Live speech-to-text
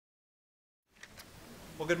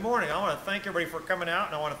Well, good morning. I want to thank everybody for coming out,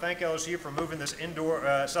 and I want to thank LSU for moving this indoor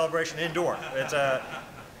celebration indoor. It's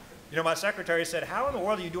you know, my secretary said, "How in the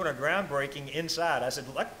world are you doing a groundbreaking inside?" I said,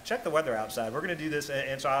 "Check the weather outside. We're going to do this,"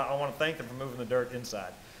 and so I want to thank them for moving the dirt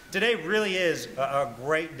inside. Today really is a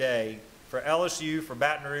great day for LSU, for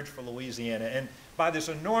Baton Rouge, for Louisiana, and by this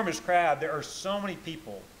enormous crowd, there are so many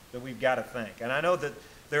people that we've got to thank. And I know that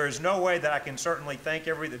there is no way that I can certainly thank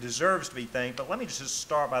everybody that deserves to be thanked, but let me just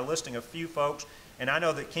start by listing a few folks. And I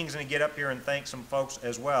know that King's going to get up here and thank some folks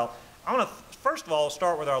as well. I want to, first of all,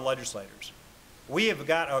 start with our legislators. We have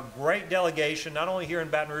got a great delegation, not only here in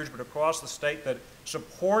Baton Rouge, but across the state that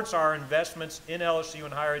supports our investments in LSU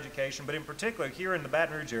and higher education, but in particular here in the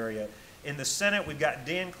Baton Rouge area. In the Senate, we've got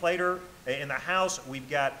Dan Clater. In the House, we've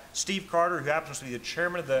got Steve Carter, who happens to be the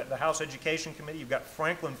chairman of the House Education Committee. You've got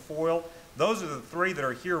Franklin Foyle. Those are the three that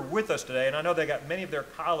are here with us today, and I know they got many of their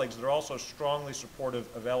colleagues that are also strongly supportive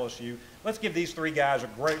of LSU. Let's give these three guys a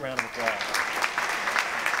great round of applause.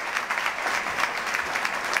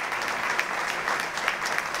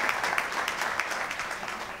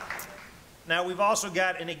 Now, we've also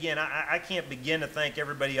got, and again, I can't begin to thank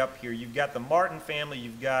everybody up here. You've got the Martin family,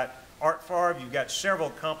 you've got Art Favre, you've got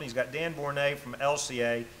several companies, you've got Dan Bournet from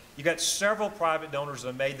LCA, you've got several private donors that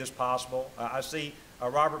have made this possible. I see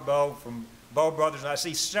Robert Bowe from Bowe Brothers, and I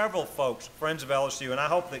see several folks, friends of LSU, and I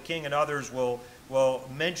hope that King and others will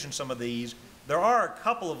mention some of these. There are a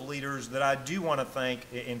couple of leaders that I do want to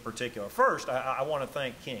thank in particular. First, I want to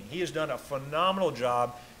thank King. He has done a phenomenal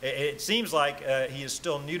job. It seems like he is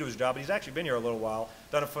still new to his job, but he's actually been here a little while.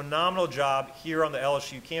 Done a phenomenal job here on the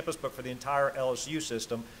LSU campus, but for the entire LSU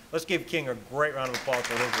system. Let's give King a great round of applause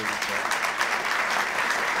for his leadership.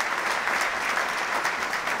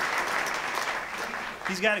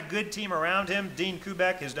 He's got a good team around him. Dean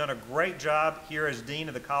Koubek has done a great job here as Dean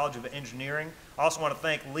of the College of Engineering. I also want to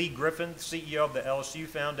thank Lee Griffin, CEO of the LSU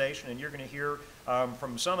Foundation, and you're going to hear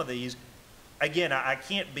from some of these. Again, I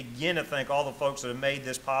can't begin to thank all the folks that have made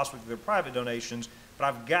this possible through their private donations, but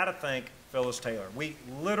I've got to thank Phyllis Taylor. We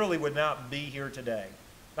literally would not be here today,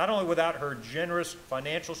 not only without her generous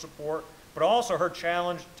financial support, but also her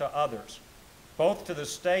challenge to others, both to the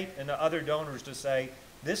state and to other donors, to say,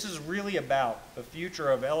 this is really about the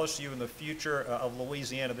future of LSU and the future of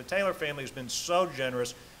Louisiana. The Taylor family has been so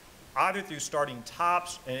generous, either through starting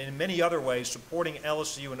TOPS and in many other ways, supporting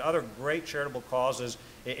LSU and other great charitable causes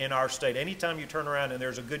in our state. Anytime you turn around and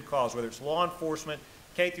there's a good cause, whether it's law enforcement,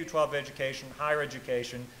 K-12 education, higher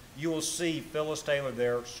education, you will see Phyllis Taylor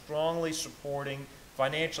there strongly supporting,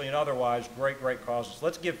 financially and otherwise, great causes.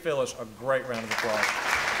 Let's give Phyllis a great round of applause.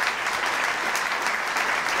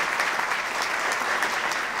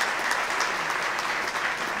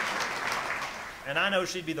 And I know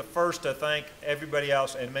she'd be the first to thank everybody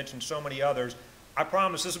else and mention so many others. I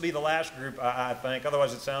promise this will be the last group I thank,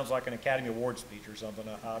 otherwise it sounds like an Academy Award speech or something.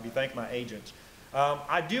 I'll be thanking my agents.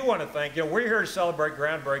 I do want to thank, we're here to celebrate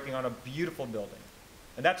groundbreaking on a beautiful building.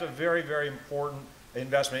 And that's a very important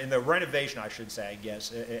investment in the renovation, I should say, I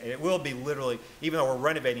guess. It will be literally, even though we're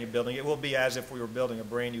renovating a building, it will be as if we were building a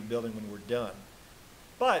brand new building when we're done.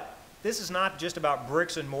 But this is not just about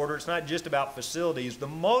bricks and mortar. It's not just about facilities. The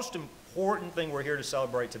most important thing we're here to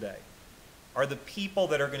celebrate today are the people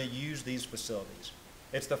that are going to use these facilities.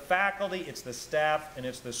 It's the faculty, it's the staff, and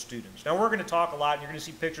it's the students. Now, we're going to talk a lot, and you're going to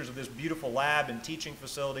see pictures of this beautiful lab and teaching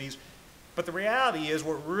facilities. But the reality is,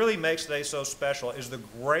 what really makes today so special is the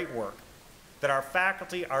great work that our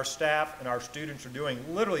faculty, our staff, and our students are doing.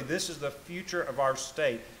 Literally, this is the future of our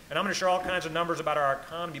state. And I'm going to share all kinds of numbers about our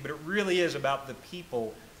economy, but it really is about the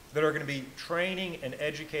people that are going to be training and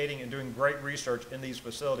educating and doing great research in these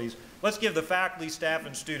facilities. Let's give the faculty, staff,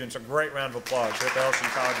 and students a great round of applause here at the LSU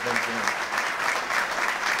College of Engineering.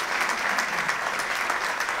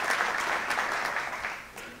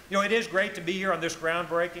 It is great to be here on this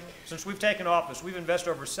groundbreaking. Since we've taken office, we've invested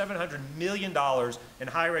over $700 million in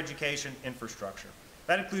higher education infrastructure.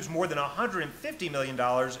 That includes more than $150 million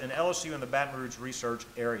in LSU and the Baton Rouge research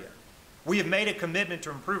area. We have made a commitment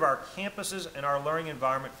to improve our campuses and our learning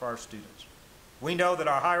environment for our students. We know that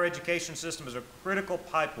our higher education system is a critical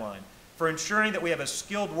pipeline for ensuring that we have a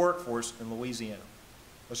skilled workforce in Louisiana.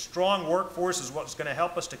 A strong workforce is what's going to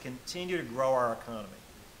help us to continue to grow our economy.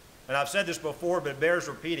 And I've said this before, but it bears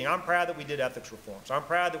repeating. I'm proud that we did ethics reforms. I'm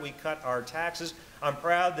proud that we cut our taxes. I'm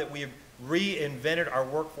proud that we have reinvented our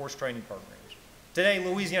workforce training programs. Today,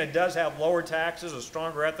 Louisiana does have lower taxes, a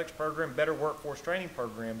stronger ethics program, better workforce training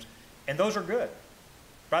programs, and those are good.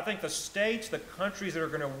 But I think the states, the countries that are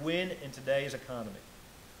going to win in today's economy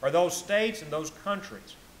are those states and those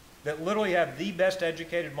countries that literally have the best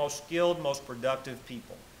educated, most skilled, most productive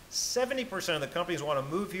people. 70% of the companies want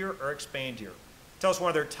to move here or expand here. tell us one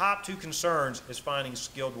of their top 2 concerns is finding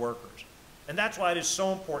skilled workers. And that's why it is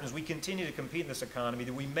so important as we continue to compete in this economy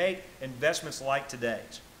that we make investments like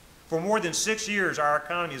today's. For more than 6 years, our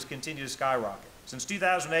economy has continued to skyrocket. Since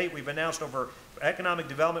 2008, we've announced over economic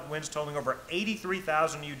development wins totaling over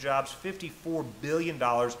 83,000 new jobs, $54 billion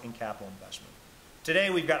in capital investment.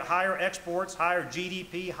 Today, we've got higher exports, higher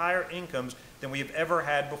GDP, higher incomes than we have ever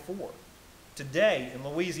had before. Today, in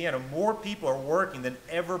Louisiana, more people are working than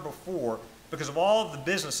ever before because of all of the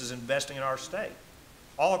businesses investing in our state.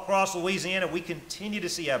 All across Louisiana, we continue to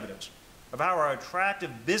see evidence of how our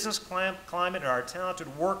attractive business climate and our talented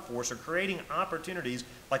workforce are creating opportunities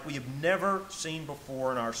like we have never seen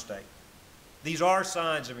before in our state. These are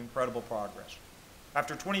signs of incredible progress.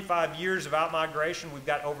 After 25 years of out-migration, we've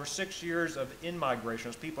got over 6 years of in-migration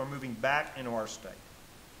as people are moving back into our state.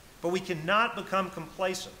 But we cannot become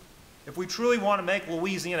complacent. If we truly want to make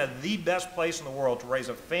Louisiana the best place in the world to raise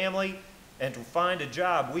a family and to find a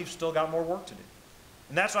job, we've still got more work to do.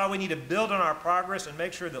 And that's why we need to build on our progress and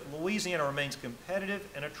make sure that Louisiana remains competitive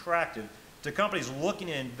and attractive to companies looking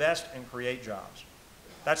to invest and create jobs.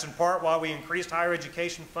 That's in part why we increased higher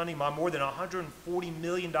education funding by more than $140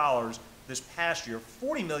 million this past year.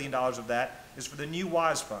 $40 million of that is for the new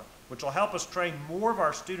WISE Fund, which will help us train more of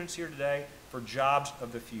our students here today for jobs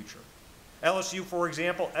of the future. LSU, for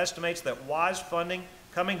example, estimates that WISE funding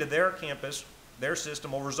coming to their campus, their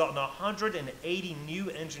system, will result in 180 new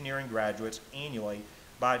engineering graduates annually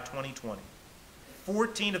by 2020.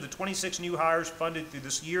 14 of the 26 new hires funded through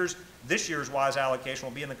this year's WISE allocation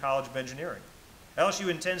will be in the College of Engineering. LSU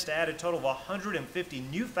intends to add a total of 150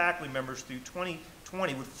 new faculty members through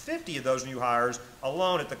 2020, with 50 of those new hires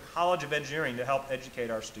alone at the College of Engineering to help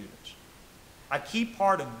educate our students. A key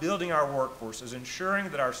part of building our workforce is ensuring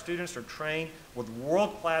that our students are trained with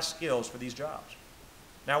world-class skills for these jobs.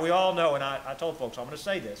 Now, we all know, and I told folks I'm going to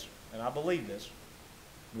say this, and I believe this,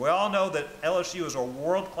 we all know that LSU is a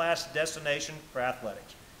world-class destination for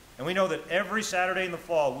athletics. And we know that every Saturday in the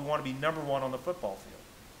fall, we want to be #1 on the football field.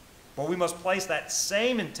 But we must place that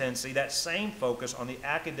same intensity, that same focus on the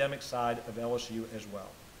academic side of LSU as well.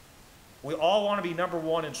 We all want to be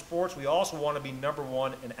 #1 in sports. We also want to be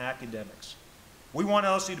 #1 in academics. We want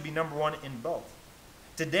LSU to be #1 in both.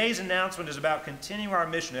 Today's announcement is about continuing our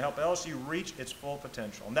mission to help LSU reach its full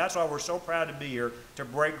potential. And that's why we're so proud to be here to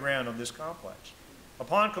break ground on this complex.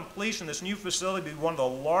 Upon completion, this new facility will be one of the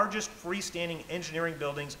largest freestanding engineering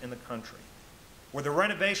buildings in the country. With the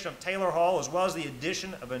renovation of Taylor Hall, as well as the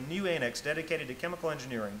addition of a new annex dedicated to chemical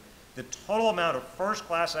engineering, the total amount of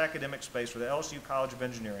first-class academic space for the LSU College of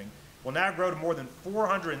Engineering will now grow to more than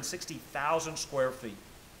 460,000 square feet,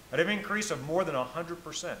 at an increase of more than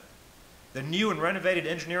 100%. The new and renovated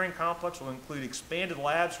engineering complex will include expanded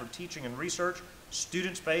labs for teaching and research,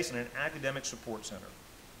 student space, and an academic support center.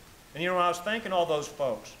 And you know, I was thanking all those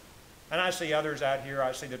folks, and I see others out here.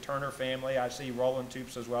 I see the Turner family. I see Roland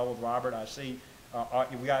Toops as well with Robert. I see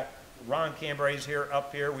we got Ron Cambray's here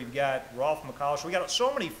up here. We've got Rolf McCollish. We got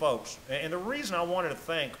so many folks. And the reason I wanted to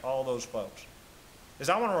thank all those folks is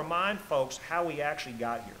I want to remind folks how we actually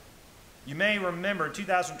got here. You may remember in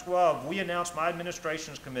 2012, we announced my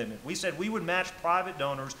administration's commitment. We said we would match private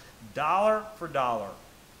donors dollar for dollar.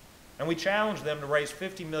 And we challenged them to raise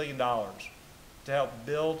 $50 million to help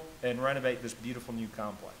build and renovate this beautiful new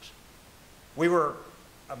complex. We were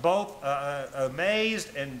both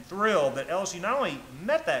amazed and thrilled that LSU not only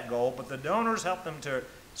met that goal, but the donors helped them to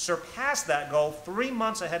surpass that goal 3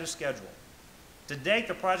 months ahead of schedule. To date,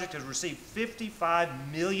 the project has received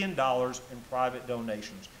 $55 million in private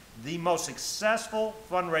donations, the most successful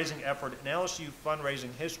fundraising effort in LSU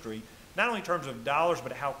fundraising history, not only in terms of dollars,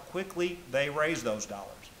 but how quickly they raised those dollars.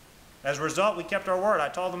 As a result, we kept our word. I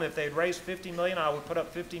told them if they'd raised $50 million, I would put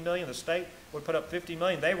up $50 million. The state would put up $50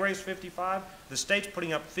 million. They raised $55. The state's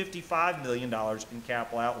putting up $55 million in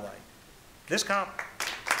capital outlay. This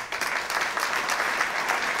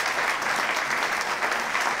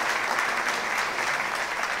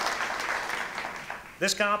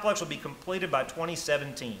complex will be completed by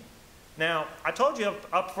 2017. Now, I told you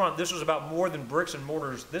up front this was about more than bricks and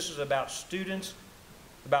mortars. This is about students,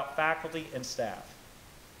 about faculty and staff.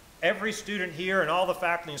 Every student here and all the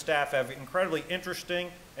faculty and staff have incredibly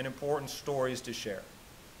interesting and important stories to share.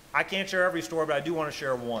 I can't share every story, but I do want to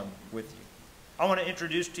share one with you. I want to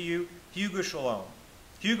introduce to you Hugo Shalom.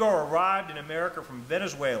 Hugo arrived in America from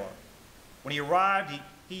Venezuela. When he arrived,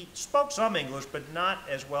 he spoke some English, but not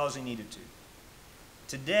as well as he needed to.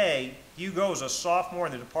 Today, Hugo is a sophomore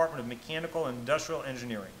in the Department of Mechanical and Industrial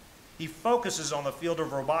Engineering. He focuses on the field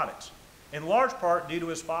of robotics, in large part due to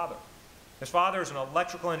his father. His father is an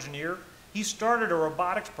electrical engineer. He started a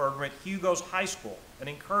robotics program at Hugo's high school and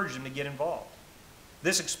encouraged him to get involved.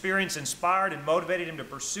 This experience inspired and motivated him to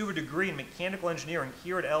pursue a degree in mechanical engineering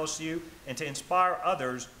here at LSU and to inspire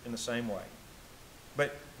others in the same way.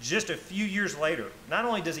 But just a few years later, not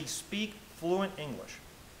only does he speak fluent English,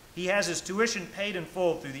 he has his tuition paid in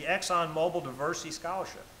full through the ExxonMobil Diversity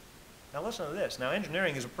Scholarship. Now listen to this. Now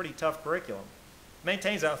engineering is a pretty tough curriculum.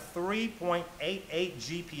 Maintains a 3.88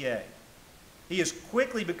 GPA. He is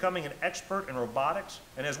quickly becoming an expert in robotics,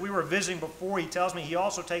 and as we were visiting before, he tells me he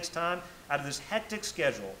also takes time out of this hectic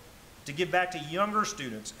schedule to give back to younger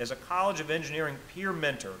students as a College of Engineering peer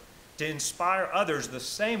mentor to inspire others the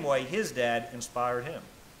same way his dad inspired him.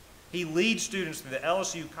 He leads students through the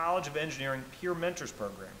LSU College of Engineering Peer Mentors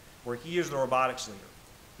Program, where he is the robotics leader.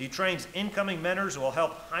 He trains incoming mentors who will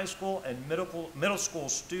help high school and middle school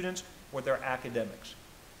students with their academics.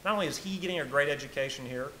 Not only is he getting a great education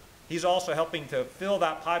here, he's also helping to fill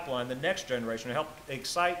that pipeline, the next generation, to help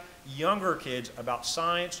excite younger kids about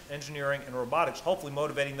science, engineering, and robotics, hopefully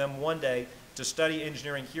motivating them one day to study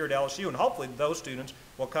engineering here at LSU, and hopefully those students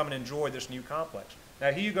will come and enjoy this new complex.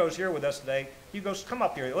 Now, Hugo's here with us today. Hugo's, come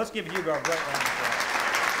up here. Let's give Hugo a great round of applause.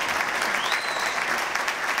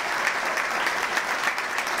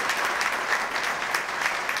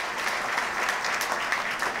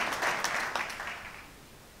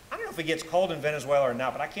 I don't know if it gets cold in Venezuela or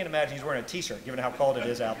not, but I can't imagine he's wearing a t-shirt given how cold it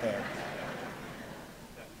is out there.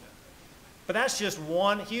 But that's just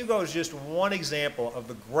one, Hugo is just one example of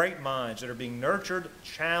the great minds that are being nurtured,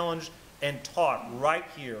 challenged, and taught right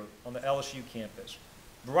here on the LSU campus,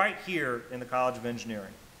 right here in the College of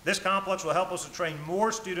Engineering. This complex will help us to train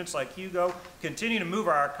more students like Hugo, continue to move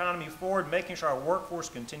our economy forward, making sure our workforce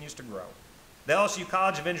continues to grow. The LSU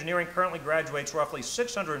College of Engineering currently graduates roughly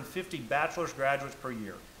 650 bachelor's graduates per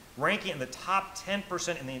year, ranking in the top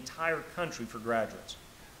 10% in the entire country for graduates.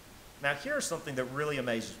 Now here's something that really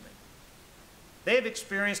amazes me. They have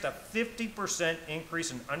experienced a 50%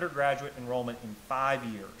 increase in undergraduate enrollment in 5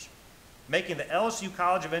 years, making the LSU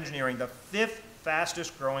College of Engineering the 5th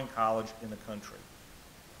fastest growing college in the country.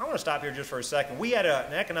 I want to stop here just for a second. We had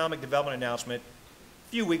an economic development announcement a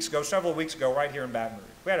few weeks ago, several weeks ago, right here in Baton Rouge.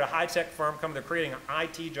 We had a high-tech firm come, they're creating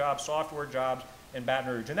IT jobs, software jobs in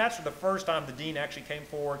Baton Rouge. And that's for the first time the dean actually came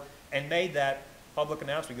forward and made that public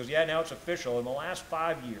announcement. He goes, yeah, now it's official. In the last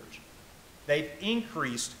 5 years, they've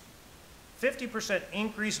increased 50%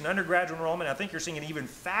 increase in undergraduate enrollment. I think you're seeing an even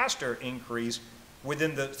faster increase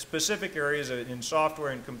within the specific areas in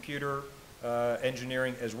software and computer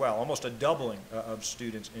engineering as well, almost a doubling of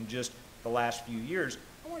students in just the last few years.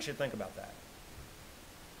 I want you to think about that.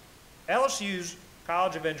 LSU's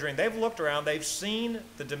College of Engineering, they've looked around, they've seen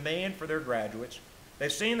the demand for their graduates,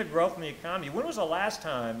 they've seen the growth in the economy. When was the last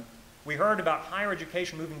time we heard about higher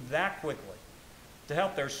education moving that quickly to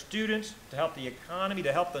help their students, to help the economy,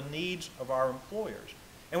 to help the needs of our employers?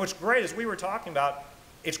 And what's great is we were talking about,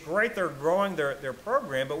 it's great they're growing their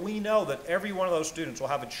program, but we know that every one of those students will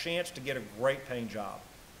have a chance to get a great paying job.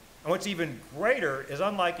 And what's even greater is,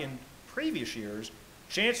 unlike in previous years,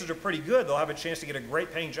 chances are pretty good they'll have a chance to get a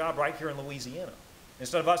great paying job right here in Louisiana,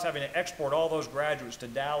 instead of us having to export all those graduates to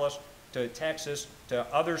Dallas, to Texas, to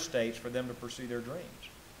other states for them to pursue their dreams.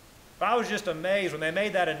 But I was just amazed when they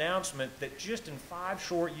made that announcement that just in 5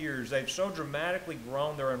 short years, they've so dramatically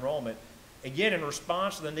grown their enrollment, again, in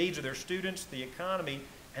response to the needs of their students, the economy,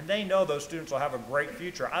 and they know those students will have a great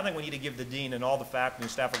future. I think we need to give the dean and all the faculty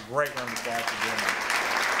and staff a great round of applause for doing that.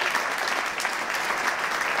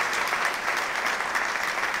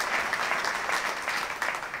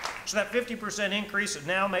 So that 50% increase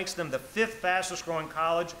now makes them the 5th fastest growing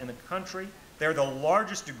college in the country. They're the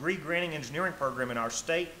largest degree granting engineering program in our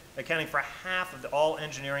state, accounting for half of all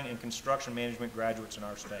engineering and construction management graduates in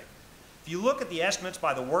our state. If you look at the estimates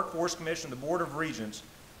by the Workforce Commission, the Board of Regents,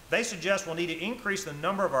 they suggest we'll need to increase the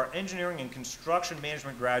number of our engineering and construction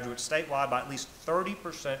management graduates statewide by at least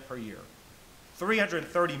 30% per year.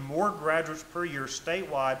 330 more graduates per year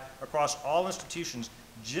statewide across all institutions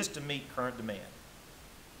just to meet current demand.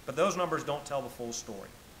 But those numbers don't tell the full story.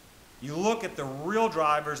 You look at the real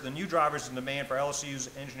drivers, the new drivers in demand for LSU's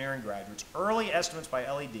engineering graduates. Early estimates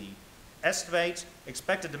by LED estimates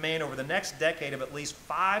expected demand over the next decade of at least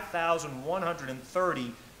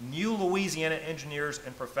 5,130 new Louisiana engineers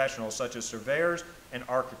and professionals, such as surveyors and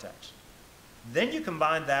architects. Then you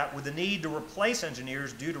combine that with the need to replace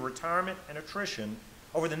engineers due to retirement and attrition.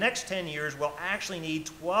 Over the next 10 years, we'll actually need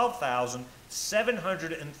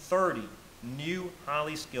 12,730 new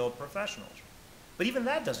highly skilled professionals. But even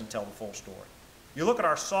that doesn't tell the full story. You look at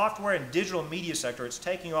our software and digital media sector, it's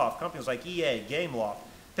taking off. Companies like EA, GameLoft,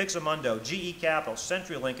 Pixamundo, GE Capital,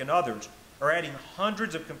 CenturyLink, and others are adding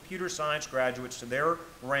hundreds of computer science graduates to their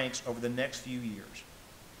ranks over the next few years.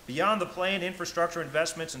 Beyond the planned infrastructure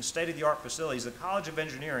investments and state-of-the-art facilities, the College of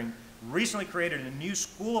Engineering recently created a new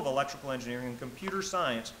School of Electrical Engineering and Computer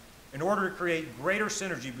Science in order to create greater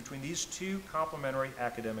synergy between these two complementary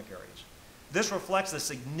academic areas. This reflects the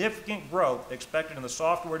significant growth expected in the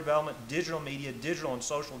software development, digital media, digital and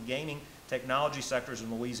social gaming technology sectors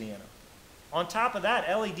in Louisiana. On top of that,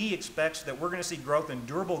 LED expects that we're going to see growth in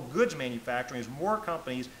durable goods manufacturing as more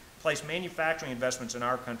companies place manufacturing investments in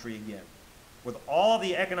our country again. With all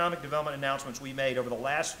the economic development announcements we made over the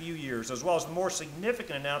last few years, as well as the more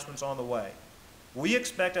significant announcements on the way, we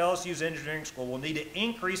expect LSU's engineering school will need to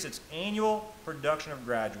increase its annual production of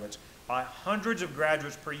graduates by hundreds of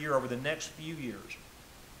graduates per year over the next few years.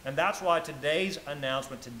 And that's why today's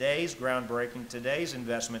announcement, today's groundbreaking, today's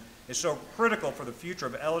investment is so critical for the future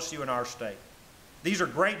of LSU and our state. These are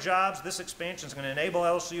great jobs. This expansion is going to enable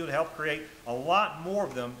LSU to help create a lot more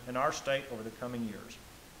of them in our state over the coming years.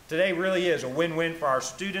 Today really is a win-win for our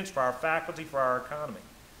students, for our faculty, for our economy.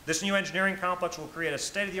 This new engineering complex will create a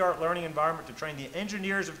state-of-the-art learning environment to train the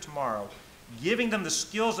engineers of tomorrow, giving them the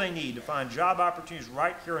skills they need to find job opportunities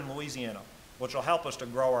right here in Louisiana, which will help us to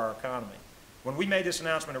grow our economy. When we made this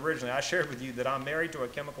announcement originally, I shared with you that I'm married to a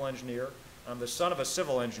chemical engineer. I'm the son of a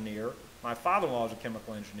civil engineer. My father-in-law is a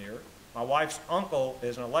chemical engineer. My wife's uncle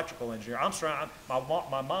is an electrical engineer.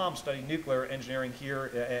 My mom studied nuclear engineering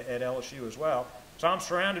here at LSU as well. So I'm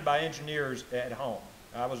surrounded by engineers at home.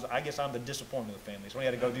 I guess I'm the disappointment of the family, so we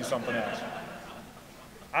had to go do something else.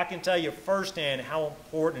 I can tell you firsthand how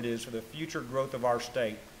important it is for the future growth of our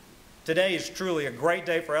state. Today is truly a great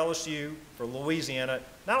day for LSU, for Louisiana,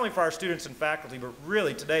 not only for our students and faculty, but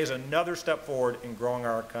really today is another step forward in growing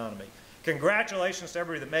our economy. Congratulations to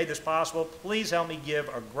everybody that made this possible. Please help me give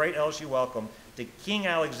a great LSU welcome to King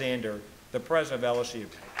Alexander, the president of LSU.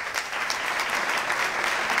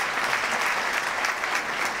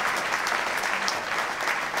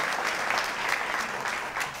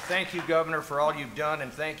 Thank you, Governor, for all you've done,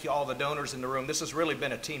 and thank you all the donors in the room. This has really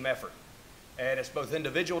been a team effort. And it's both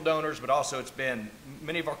individual donors, but also it's been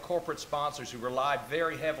many of our corporate sponsors who rely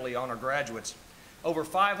very heavily on our graduates. Over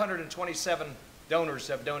 527 donors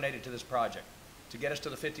have donated to this project to get us to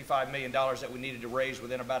the $55 million that we needed to raise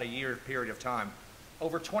within about a year period of time.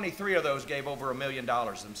 Over 23 of those gave over $1 million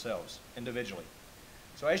themselves, individually.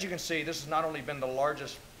 So as you can see, this has not only been the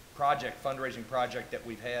largest fundraising project that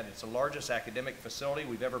we've had. It's the largest academic facility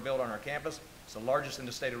we've ever built on our campus. It's the largest in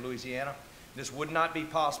the state of Louisiana. This would not be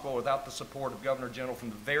possible without the support of Governor Jindal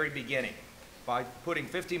from the very beginning by putting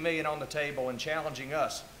 $50 million on the table and challenging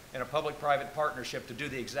us in a public-private partnership to do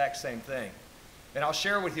the exact same thing. And I'll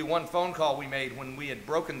share with you one phone call we made when we had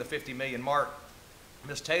broken the 50 million mark.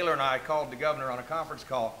 Ms. Taylor and I called the governor on a conference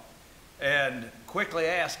call and quickly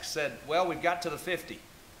said, well, we've got to the 50.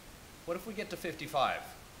 What if we get to 55?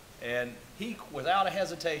 And he, without a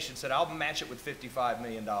hesitation, said, I'll match it with $55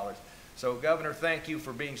 million. So, Governor, thank you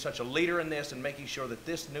for being such a leader in this and making sure that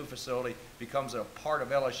this new facility becomes a part of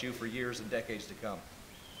LSU for years and decades to come.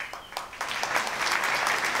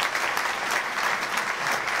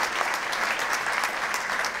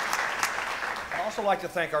 I'd also like to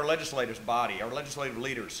thank our legislative body, our legislative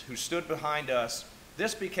leaders who stood behind us.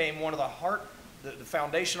 This became one of the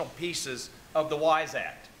foundational pieces of the WISE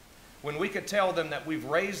Act. When we could tell them that we've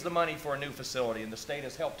raised the money for a new facility and the state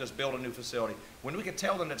has helped us build a new facility, when we could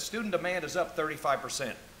tell them that student demand is up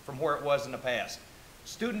 35% from where it was in the past.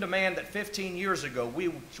 Student demand that 15 years ago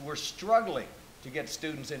we were struggling to get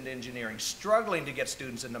students into engineering, struggling to get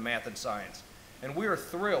students into math and science. And we are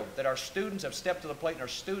thrilled that our students have stepped to the plate and our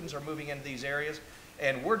students are moving into these areas,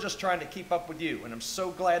 and we're just trying to keep up with you. And I'm so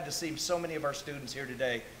glad to see so many of our students here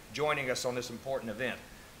today joining us on this important event.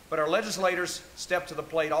 But our legislators stepped to the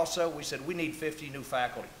plate also. We said we need 50 new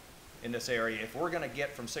faculty in this area if we're going to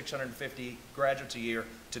get from 650 graduates a year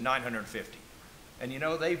to 950. And you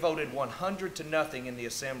know, they voted 100-0 in the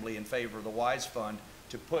assembly in favor of the WISE Fund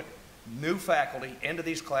to put new faculty into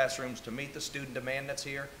these classrooms to meet the student demand that's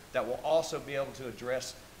here, that will also be able to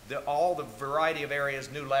address all the variety of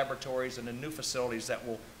areas, new laboratories, and the new facilities that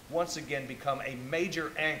will once again become a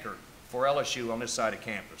major anchor for LSU on this side of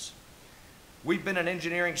campus. We've been an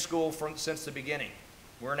engineering school since the beginning.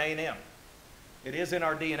 We're an A&M. It is in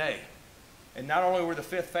our DNA. And not only we're the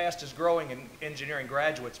 5th fastest growing in engineering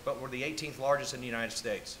graduates, but we're the 18th largest in the United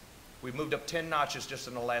States. We've moved up 10 notches just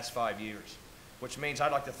in the last 5 years, which means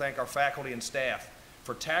I'd like to thank our faculty and staff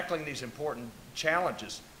for tackling these important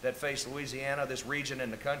challenges that face Louisiana, this region,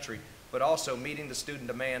 and the country, but also meeting the student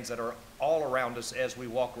demands that are all around us as we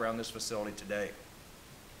walk around this facility today.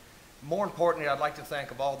 More importantly, I'd like to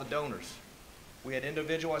thank of all the donors We had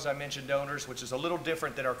individual, as I mentioned, donors, which is a little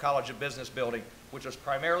different than our College of Business building, which was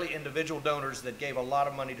primarily individual donors that gave a lot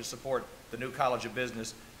of money to support the new College of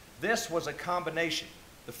Business. This was a combination,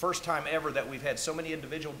 the first time ever that we've had so many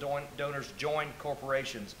individual donors join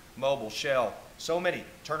corporations, Mobil, Shell, so many,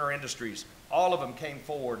 Turner Industries. All of them came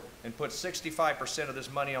forward and put 65% of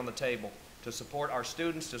this money on the table to support our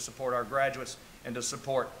students, to support our graduates, and to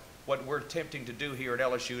support what we're attempting to do here at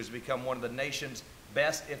LSU is become one of the nation's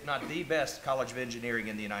best, if not the best, College of Engineering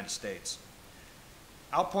in the United States.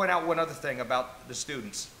 I'll point out one other thing about the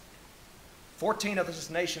students. 14 of this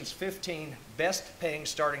nation's 15 best paying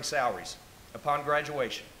starting salaries upon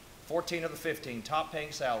graduation, 14 of the 15 top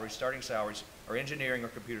paying salaries, starting salaries, are engineering or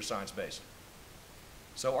computer science based.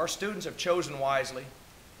 So our students have chosen wisely.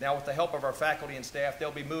 Now with the help of our faculty and staff,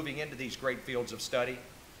 they'll be moving into these great fields of study.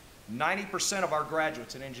 90% of our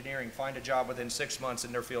graduates in engineering find a job within 6 months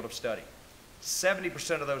in their field of study.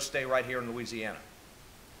 70% of those stay right here in Louisiana.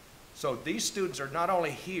 So these students are not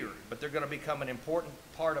only here, but they're going to become an important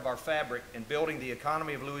part of our fabric in building the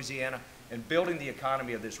economy of Louisiana and building the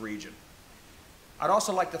economy of this region. I'd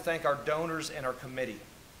also like to thank our donors and our committee,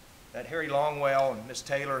 that Harry Longwell and Ms.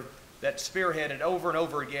 Taylor, that spearheaded over and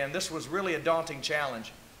over again. This was really a daunting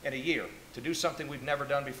challenge in a year to do something we've never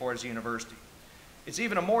done before as a university. It's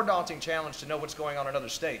even a more daunting challenge to know what's going on in other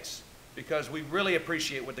states, because we really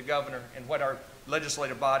appreciate what the governor and what our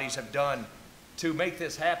legislative bodies have done to make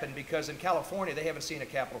this happen, because in California, they haven't seen a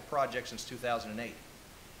capital project since 2008.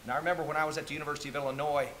 And I remember when I was at the University of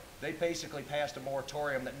Illinois, they basically passed a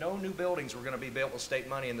moratorium that no new buildings were going to be built with state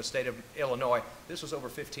money in the state of Illinois. This was over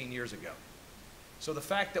 15 years ago. So the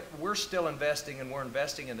fact that we're still investing, and we're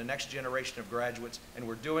investing in the next generation of graduates, and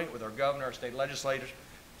we're doing it with our governor, our state legislators,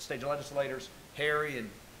 Harry and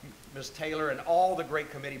Ms. Taylor, and all the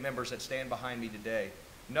great committee members that stand behind me today,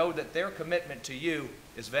 know that their commitment to you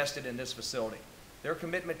is vested in this facility. Their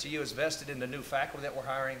commitment to you is vested in the new faculty that we're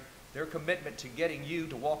hiring. Their commitment to getting you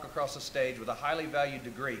to walk across the stage with a highly valued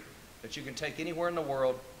degree that you can take anywhere in the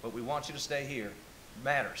world, but we want you to stay here,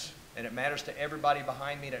 matters. And it matters to everybody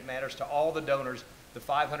behind me, and it matters to all the donors, the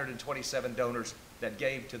 527 donors that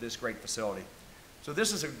gave to this great facility. So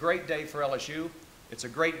this is a great day for LSU. It's a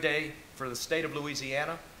great day for the state of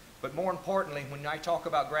Louisiana. But more importantly, when I talk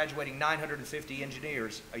about graduating 950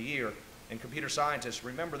 engineers a year and computer scientists,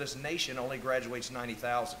 remember this nation only graduates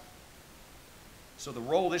 90,000. So the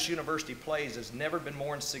role this university plays has never been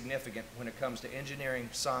more significant when it comes to engineering,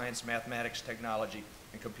 science, mathematics, technology,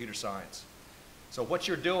 and computer science. So what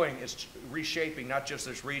you're doing is reshaping not just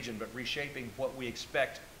this region, but reshaping what we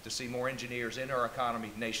expect to see more engineers in our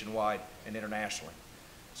economy nationwide and internationally.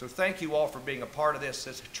 So thank you all for being a part of this.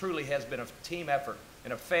 This truly has been a team effort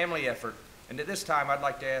and a family effort. And at this time, I'd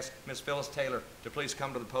like to ask Ms. Phyllis Taylor to please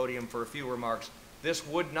come to the podium for a few remarks. This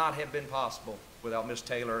would not have been possible without Ms.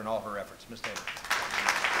 Taylor and all her efforts. Ms. Taylor.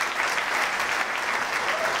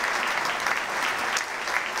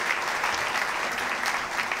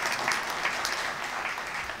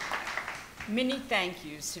 Many thank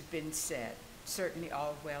yous have been said, certainly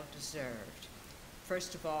all well deserved.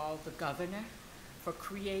 First of all, the governor for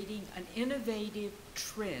creating an innovative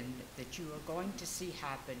trend that you are going to see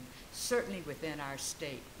happen, certainly within our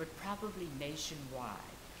state, but probably nationwide,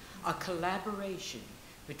 a collaboration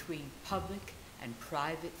between public and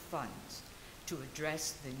private funds to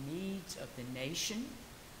address the needs of the nation,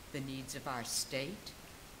 the needs of our state,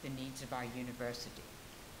 the needs of our university.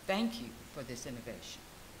 Thank you for this innovation.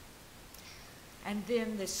 And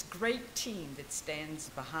then this great team that stands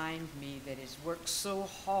behind me that has worked so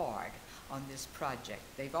hard on this project.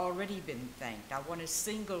 They've already been thanked. I want to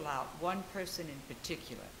single out one person in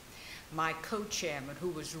particular, my co-chairman, who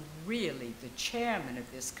was really the chairman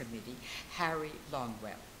of this committee, Harry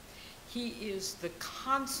Longwell. He is the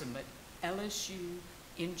consummate LSU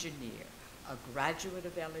engineer, a graduate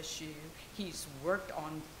of LSU. He's worked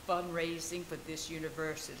on fundraising for this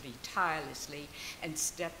university tirelessly and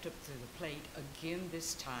stepped up to the plate again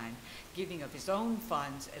this time, giving of his own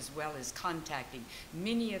funds as well as contacting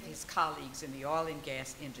many of his colleagues in the oil and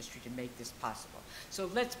gas industry to make this possible. So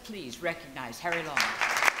let's please recognize Harry Long.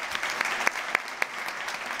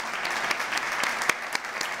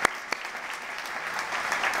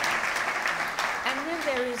 And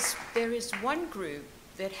then there is one group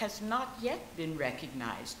that has not yet been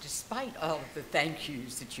recognized, despite all of the thank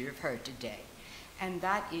yous that you have heard today. And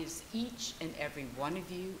that is each and every one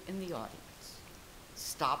of you in the audience.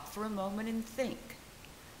 Stop for a moment and think.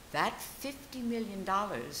 That $50 million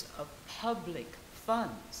of public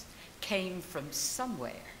funds came from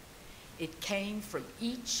somewhere. It came from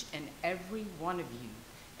each and every one of you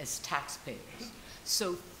as taxpayers.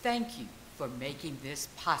 So thank you for making this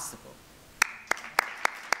possible.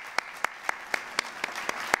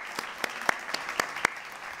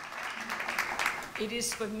 It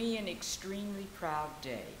is for me an extremely proud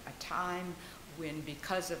day, a time when,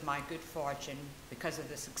 because of my good fortune, because of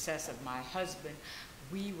the success of my husband,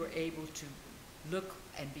 we were able to look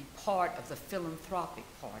and be part of the philanthropic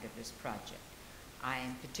part of this project. I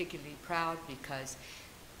am particularly proud because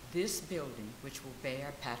this building, which will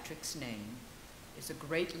bear Patrick's name, is a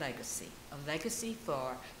great legacy. A legacy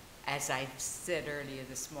for, as I said earlier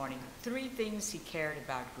this morning, 3 things he cared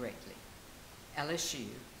about greatly: LSU,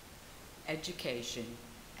 education,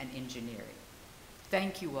 and engineering.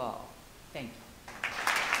 Thank you all. Thank you.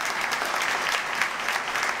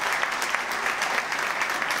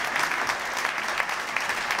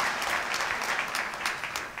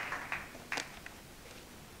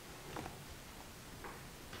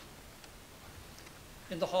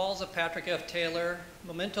 In the halls of Patrick F. Taylor,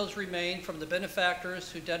 mementos remain from the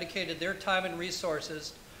benefactors who dedicated their time and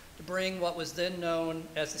resources to bring what was then known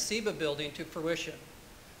as the SEBA building to fruition.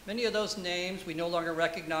 Many of those names we no longer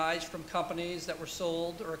recognize, from companies that were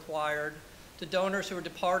sold or acquired to donors who were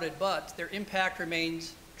departed, but their impact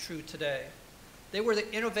remains true today. They were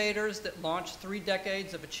the innovators that launched 3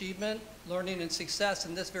 decades of achievement, learning, and success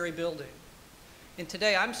in this very building. And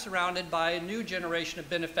today I'm surrounded by a new generation of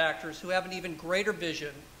benefactors who have an even greater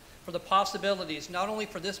vision for the possibilities, not only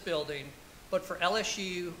for this building, but for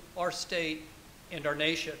LSU, our state, and our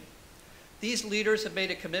nation. These leaders have made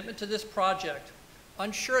a commitment to this project,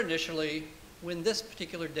 unsure initially when this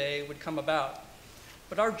particular day would come about.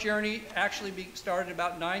 But our journey actually started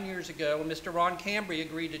about 9 years ago when Mr. Ron Cambry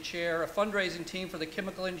agreed to chair a fundraising team for the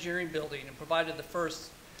chemical engineering building and provided the first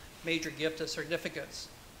major gift of significance.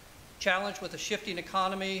 Challenged with a shifting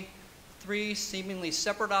economy, 3 seemingly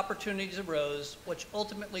separate opportunities arose, which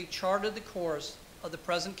ultimately charted the course of the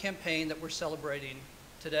present campaign that we're celebrating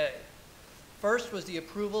today. First was the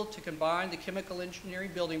approval to combine the chemical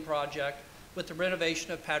engineering building project with the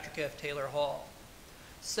renovation of Patrick F. Taylor Hall.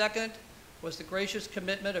 Second was the gracious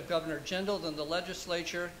commitment of Governor Jindal and the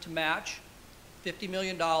legislature to match $50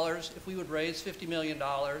 million if we would raise $50 million.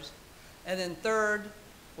 And then third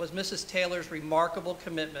was Mrs. Taylor's remarkable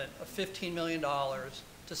commitment of $15 million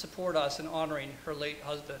to support us in honoring her late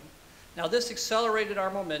husband. Now, this accelerated our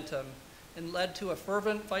momentum and led to a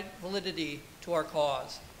fervent validity to our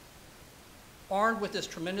cause. Armed with this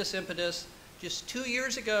tremendous impetus, just 2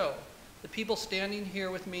 years ago, the people standing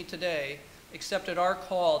here with me today accepted our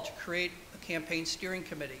call to create a campaign steering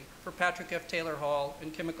committee for Patrick F. Taylor Hall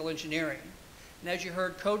and chemical engineering. And as you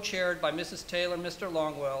heard, co-chaired by Mrs. Taylor and Mr.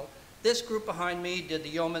 Longwell, this group behind me did the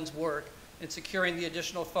yeoman's work in securing the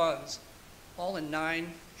additional funds, all in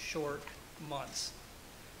 9 short months.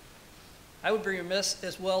 I would be remiss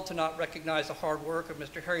as well to not recognize the hard work of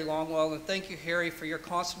Mr. Harry Longwell, and thank you, Harry, for your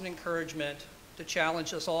constant encouragement to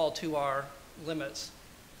challenge us all to our limits.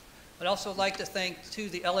 I'd also like to thank, too,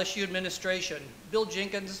 the LSU administration. Bill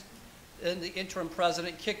Jenkins, and the interim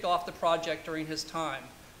president, kicked off the project during his time.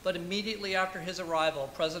 But immediately after his arrival,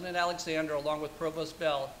 President Alexander, along with Provost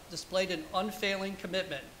Bell, displayed an unfailing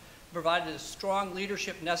commitment, provided the strong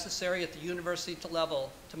leadership necessary at the university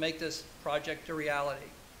level to make this project a reality.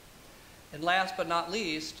 And last but not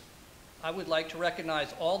least, I would like to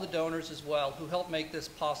recognize all the donors as well who helped make this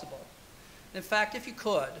possible. In fact, if you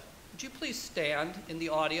would you please stand in the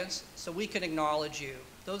audience so we can acknowledge you,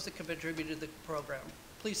 those that contributed to the program.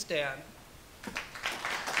 Please stand.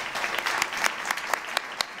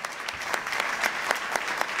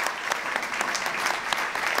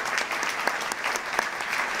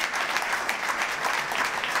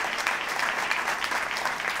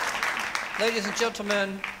 Ladies and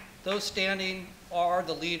gentlemen, those standing are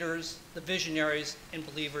the leaders, the visionaries, and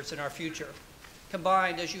believers in our future.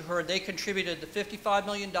 Combined, as you heard, they contributed the $55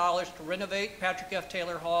 million to renovate Patrick F.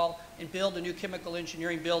 Taylor Hall and build a new chemical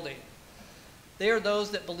engineering building. They are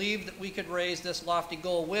those that believed that we could raise this lofty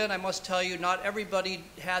goal. When, I must tell you, not everybody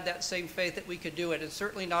had that same faith that we could do it, and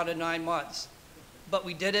certainly not in 9 months. But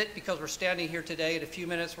we did it because we're standing here today. In a few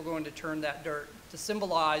minutes, we're going to turn that dirt to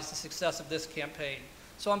symbolize the success of this campaign.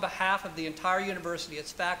 So on behalf of the entire university,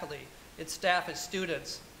 its faculty, its staff, its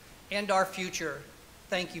students, and our future,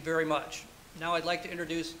 thank you very much. Now I'd like to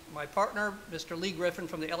introduce my partner, Mr. Lee Griffin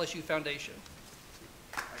from the LSU Foundation.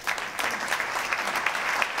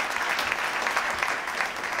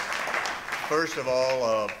 First of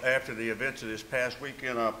all, after the events of this past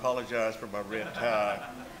weekend, I apologize for my red tie.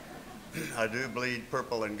 I do bleed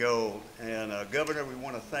purple and gold. And Governor, we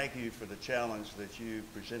want to thank you for the challenge that you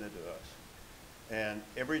presented to us. And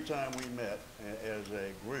every time we met as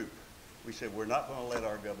a group, we said, we're not going to let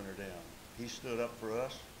our governor down. He stood up for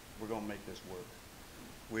us. We're going to make this work.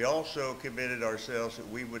 We also committed ourselves that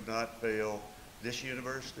we would not fail this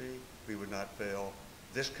university. We would not fail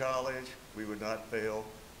this college, we would not fail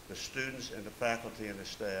the students and the faculty and the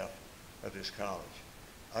staff of this college.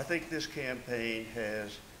 I think this campaign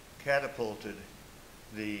has catapulted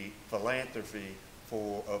the philanthropy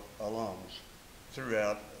of alums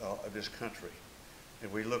throughout this country.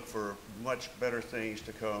 And we look for much better things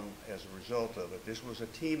to come as a result of it. This was a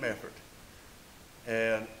team effort.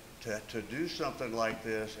 And to do something like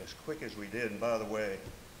this as quick as we did, and by the way,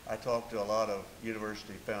 I talked to a lot of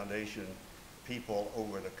University Foundation people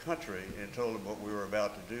over the country and told them what we were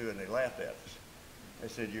about to do, and they laughed at us. They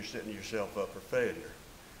said, "You're setting yourself up for failure."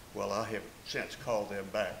 Well, I have since called them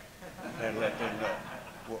back and let them know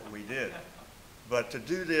what we did. But to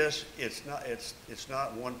do this, it's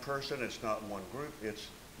not one person, it's not one group, it's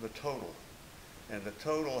the total. And the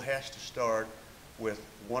total has to start with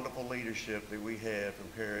wonderful leadership that we had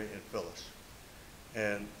from Harry and Phyllis.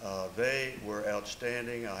 And they were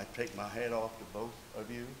outstanding. I take my hat off to both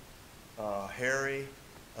of you. Harry,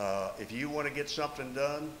 if you want to get something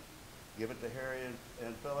done, give it to Harry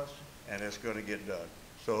and Phyllis, and it's going to get done.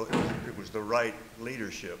 So it was the right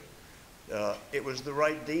leadership. It was the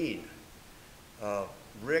right dean.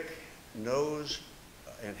 Rick knows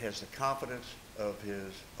and has the confidence of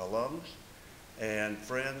his alums and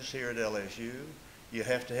friends here at LSU. You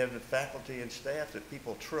have to have the faculty and staff that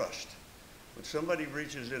people trust. When somebody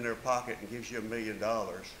reaches in their pocket and gives you $1 million,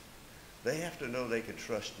 they have to know they can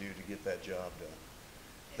trust you to get that job done.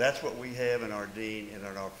 That's what we have in our dean and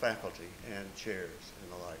in our faculty and chairs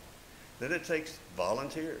and the like. Then it takes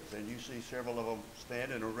volunteers, and you see several of them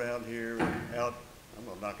standing around here and out. I'm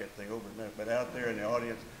going to knock that thing over in a minute, but out there in the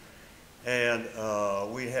audience. And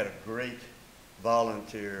we had a great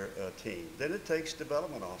volunteer team. Then it takes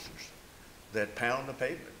development officers that pound the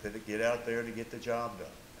pavement, that get out there to get the job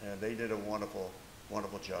done. And they did a wonderful,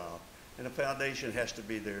 wonderful job. And the foundation has to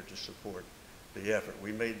be there to support the effort.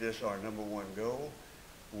 We made this our #1 goal.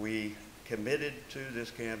 We committed to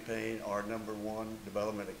this campaign our #1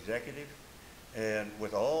 development executive. And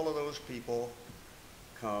with all of those people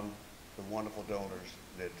come the wonderful donors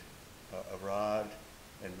that arrived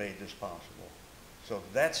and made this possible. So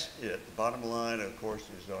that's it. The bottom line, of course,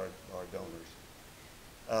 is our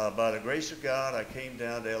donors. By the grace of God, I came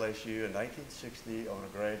down to LSU in 1960 on a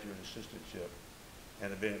graduate assistantship and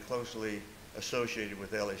have been closely associated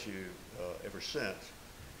with LSU ever since.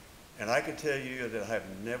 And I can tell you that I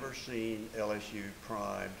have never seen LSU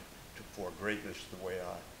primed for greatness the way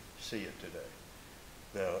I see it today.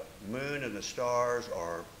 The moon and the stars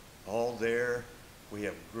are all there. We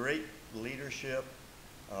have great leadership.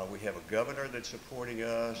 We have a governor that's supporting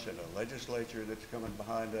us and a legislature that's coming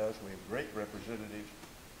behind us. We have great representatives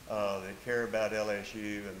that care about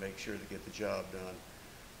LSU and make sure to get the job done.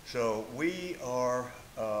 So we are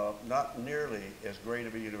not nearly as great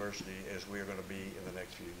of a university as we are going to be in the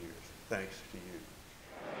next few years. Thanks to you.